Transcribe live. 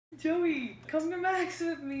Joey, come to Max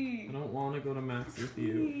with me. I don't want to go to Max with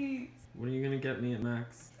you. Please. What are you gonna get me at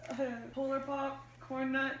Max? Polar Pop,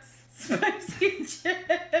 corn nuts, spicy chips.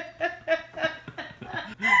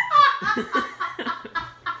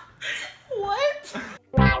 What?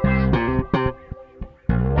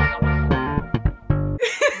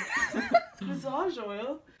 Massage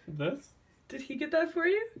oil? This? Did he get that for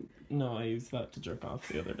you? No, I used that to jerk off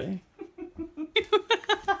the other day.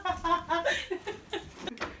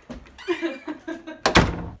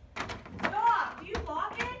 Stop! Do you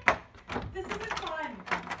lock it? This isn't fun.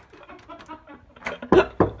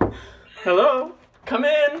 Hello? Come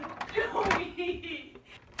in! Joey!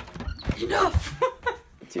 Enough!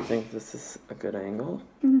 Do you think this is a good angle?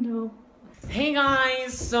 No. Hey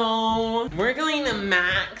guys, so we're going to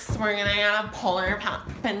Max. We're gonna get a Polar Pop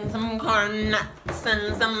and some corn nuts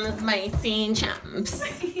and some spicy chips.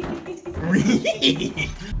 The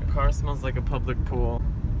car smells like a public pool.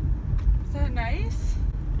 Is that nice?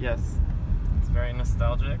 Yes. It's very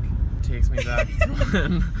nostalgic. Takes me back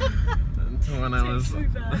to when I was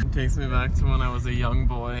takes me back to when I was a young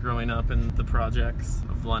boy growing up in the projects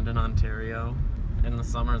of London, Ontario. In the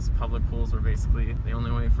summers, public pools were basically the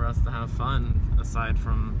only way for us to have fun, aside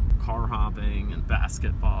from car hopping and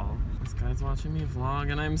basketball. This guy's watching me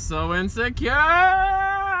vlog and I'm so insecure!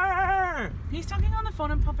 He's talking on the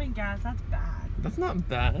phone and pumping gas. That's bad. That's not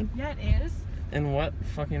bad. Yeah, it is. In what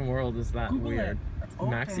fucking world is that Google weird? It's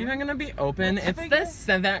Max open. even gonna be open? It's It's the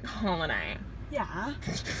civic holiday. Yeah.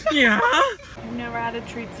 Yeah? You've never had a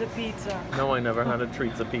treats of pizza. No, I never had a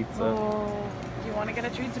treats of pizza. Oh. Do you want to get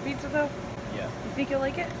a treats of pizza though? Yeah. You think you'll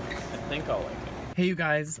like it? I think I'll like it. Hey you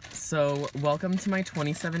guys, so welcome to my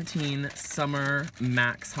 2017 summer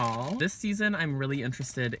Max haul. This season I'm really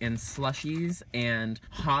interested in slushies and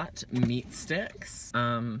hot meat sticks.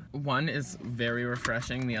 One is very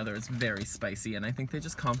refreshing, the other is very spicy, and I think they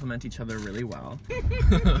just complement each other really well.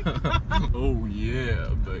 Oh yeah,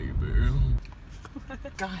 baby.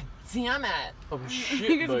 God damn it. Oh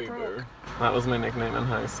shit, baby. That was my nickname in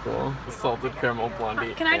high school. The salted caramel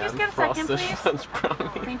blondie. Can I just get a second, frosted please? French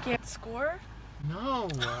brownie. Thank you. Score? No.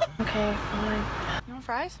 Okay, fine. You want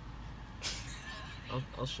fries?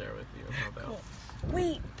 I'll share with you. How about? Cool.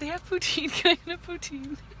 Wait, they have poutine. Can I get a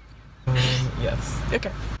poutine? Yes.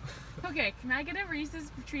 Okay. Okay, can I get a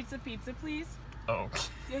Reese's Treats of Pizza, please? Oh.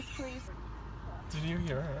 Yes, please. Did you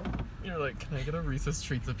hear her? You're like, can I get a Reese's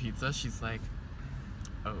Treats of Pizza? She's like,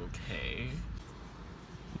 okay.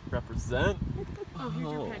 Represent. Oh,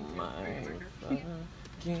 here's your pen, too. My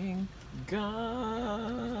fucking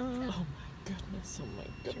god. Oh my goodness, oh my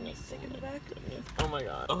goodness, oh my goodness. Oh my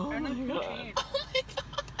god. Oh my god. Oh my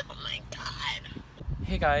god. Oh my god.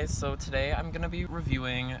 Hey guys, so today I'm gonna be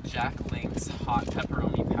reviewing Jack Link's hot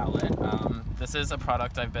pepperoni palette. This is a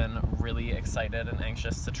product I've been really excited and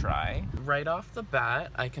anxious to try. Right off the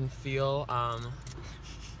bat, I can feel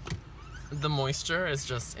the moisture is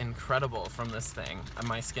just incredible from this thing.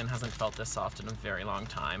 My skin hasn't felt this soft in a very long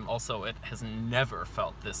time. Also, it has never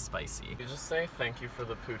felt this spicy. You just say thank you for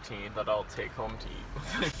the poutine that I'll take home to eat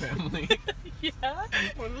with my family. Yeah?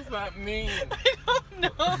 What does that mean? I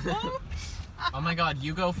don't know. Oh my god,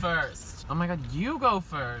 you go first. Oh my god, you go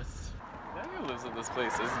first. The guy who lives at this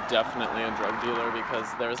place is definitely a drug dealer because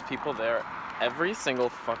there's people there every single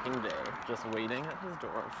fucking day just waiting at his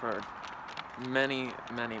door for many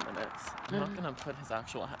minutes. I'm not gonna put his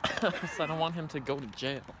actual house. I don't want him to go to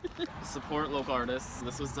jail. Support local artists.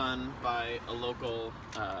 This was done by a local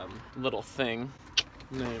little thing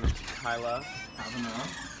named Kyla Kavanaugh.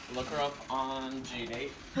 Look her up on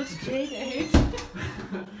JDate. What's J-Date?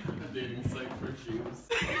 A dating site for Jews.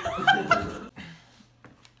 I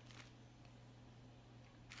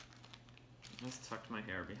just tucked my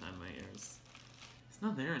hair behind my ears. It's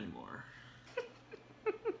not there anymore.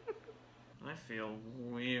 I feel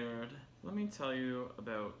weird. Let me tell you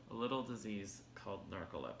about a little disease called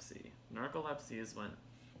narcolepsy. Narcolepsy is when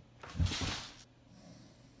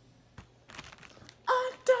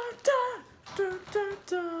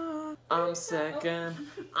I'm sick and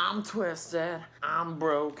I'm twisted, I'm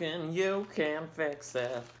broken, you can't fix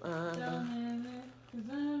it. And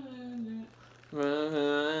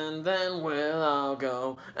then we'll all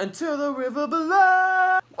go into the river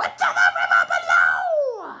below. Into the river below.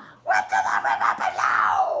 Into the river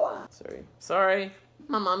below. Sorry.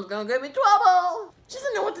 My mom's gonna give me trouble. She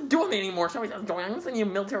doesn't know what to do with me anymore. She always says, Joey, I'm gonna send you to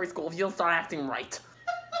military school if you don't start acting right.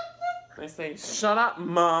 I say, shut up,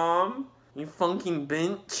 Mom. You funking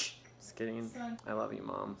bitch. Just kidding. I love you,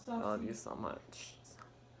 Mom. I love you so much.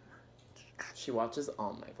 She watches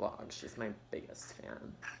all my vlogs. She's my biggest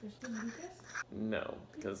fan. Is she Lucas? No,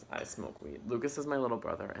 because I smoke weed. Lucas is my little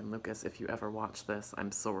brother, and Lucas, if you ever watch this,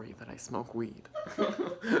 I'm sorry that I smoke weed.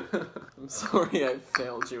 I'm sorry I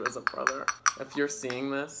failed you as a brother. If you're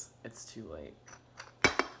seeing this, it's too late.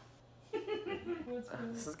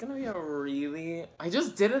 This is gonna be a really... I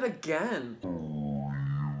just did it again!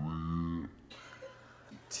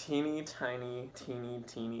 Teeny tiny, teeny,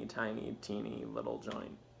 teeny, tiny, teeny little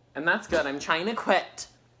joint. And that's good, I'm trying to quit.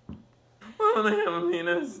 Why don't I have a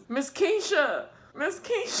penis? Miss Keisha! Miss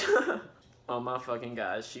Keisha! Oh my fucking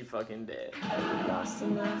god, she fucking dead. Lost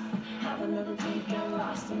enough, I've never taken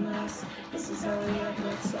lost enough. This is how we act,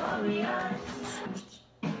 but sorry I...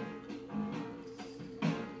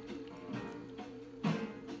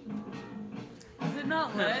 Is it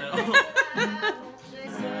not lit?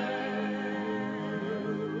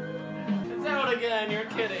 It's out again, you're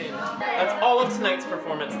kidding. That's all of tonight's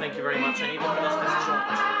performance, thank you very much. I need to finish this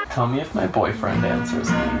joint. Tell me if my boyfriend answers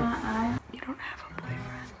me. You don't have a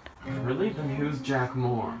boyfriend. Really? Then who's Jack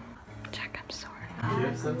Moore? Jack, I'm sorry. Do you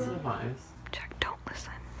have sensitive eyes? Jack, don't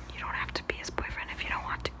listen. You don't have to be his boyfriend if you don't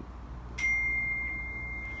want to.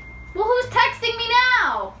 Well, who's texting me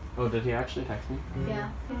now? Oh, did he actually text me? Yeah.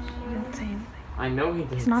 He didn't say anything. I know he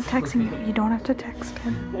did. He's not texting you. You don't have to text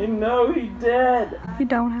him. I know he did. You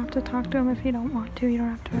don't have to talk to him if you don't want to. You don't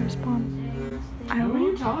have to respond. I Who are you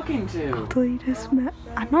won't talking to? delete his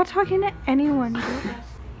I'm not talking to anyone. Dude.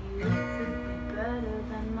 Better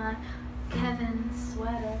than my Kevin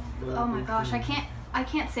sweater. Oh my gosh, I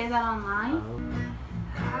can't say that online.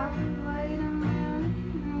 I'll wait a minute.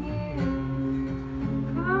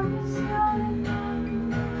 Promise you'll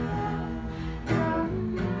remember.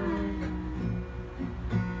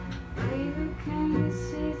 Baby, can you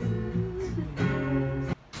see through the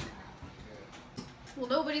tears? Well,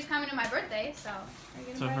 nobody's coming to my birthday, so. Are you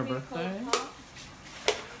gonna So buy her me a birthday? cold pop?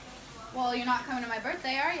 Well, you're not coming to my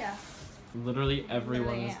birthday, are ya? Literally everyone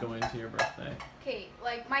Literally is am. going to your birthday. Okay,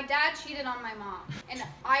 like my dad cheated on my mom, and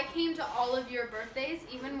I came to all of your birthdays,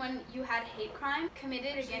 even when you had hate crime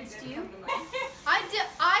committed against you.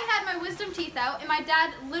 I had my wisdom teeth out, and my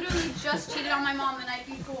dad literally just cheated on my mom the night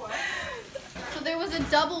before. So there was a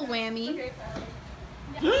double whammy.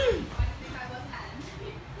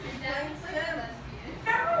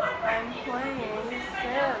 I'm playing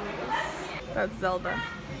Sims. That's Zelda.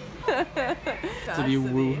 Did you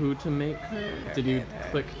woohoo to make her? Did you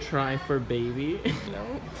click try for baby?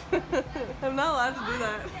 Nope. I'm not allowed to do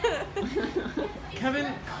that.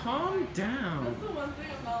 Kevin, calm down. That's the one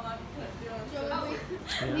thing I'm not allowed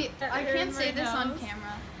to do. Wait, I can't say this on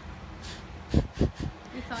camera.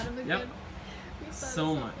 You thought of a Yep. good.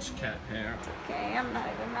 So much cat hair. Okay, I'm not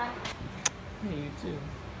even mad. Hey, you too.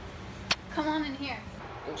 Come on in here.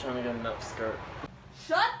 I'm trying to get an up skirt.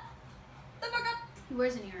 Shut the fuck up. He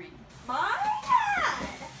wears an earring. My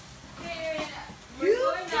dad. We're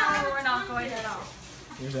going now or we're not going at all.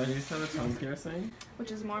 Your dad used to have a tongue piercing?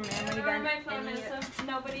 Which is more manly than my phone is.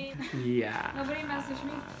 Nobody Yeah. messaged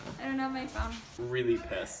me. I don't have my phone. Really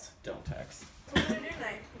pissed. Don't text. What are you gonna do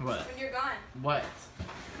tonight? What? When you're gone. What? I'm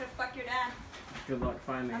gonna fuck your dad. Good luck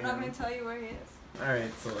finding I'm him. not gonna tell you where he is.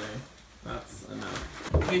 Alright, Soleil. That's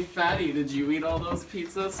enough. Hey, Fatty, did you eat all those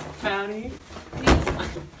pizzas, Fatty?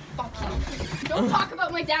 Fuck you. Don't talk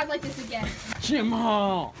about my dad like this again. Jim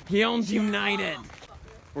Hall! He owns United!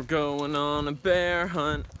 We're going on a bear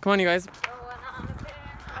hunt. Come on, you guys.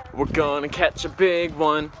 We're gonna catch a big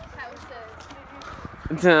one.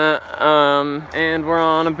 And we're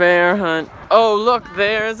on a bear hunt. Oh, look,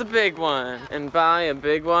 there's a big one. And by a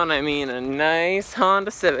big one, I mean a nice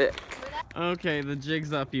Honda Civic. Okay, the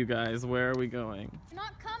jig's up, you guys. Where are we going? You're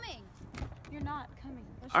not coming. You're not coming.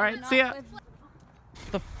 Alright, see ya.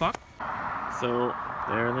 The fuck? So,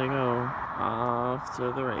 there they go. Off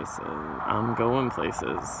to the races. I'm going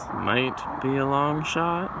places. Might be a long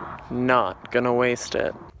shot. Not gonna waste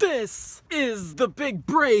it. This is the big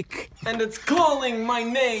break, and it's calling my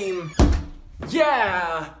name.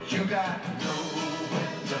 Yeah! You got to know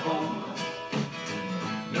when to hold